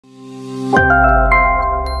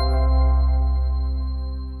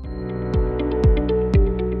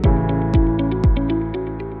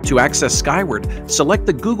To access Skyward, select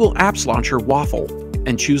the Google Apps Launcher waffle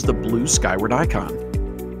and choose the blue Skyward icon.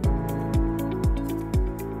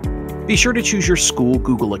 Be sure to choose your school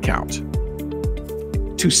Google account.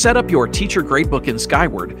 To set up your teacher gradebook in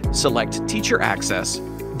Skyward, select Teacher Access,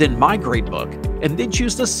 then My Gradebook, and then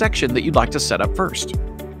choose the section that you'd like to set up first.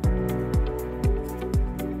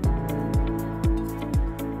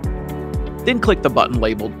 Then click the button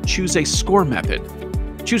labeled Choose a Score Method.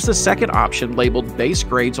 Choose the second option labeled Base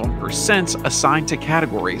Grades on Percents Assigned to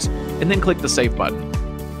Categories, and then click the Save button.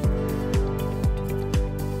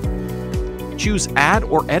 Choose Add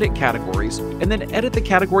or Edit Categories, and then edit the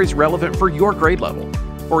categories relevant for your grade level.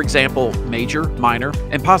 For example, major, minor,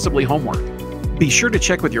 and possibly homework. Be sure to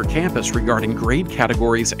check with your campus regarding grade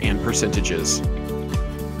categories and percentages.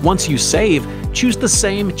 Once you save, choose the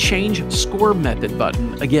same Change Score Method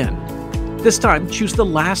button again. This time, choose the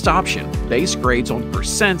last option, Base Grades on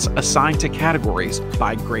Percents Assigned to Categories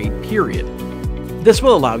by Grade Period. This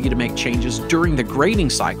will allow you to make changes during the grading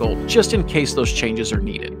cycle just in case those changes are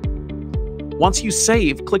needed. Once you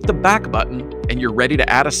save, click the Back button and you're ready to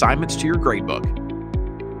add assignments to your gradebook.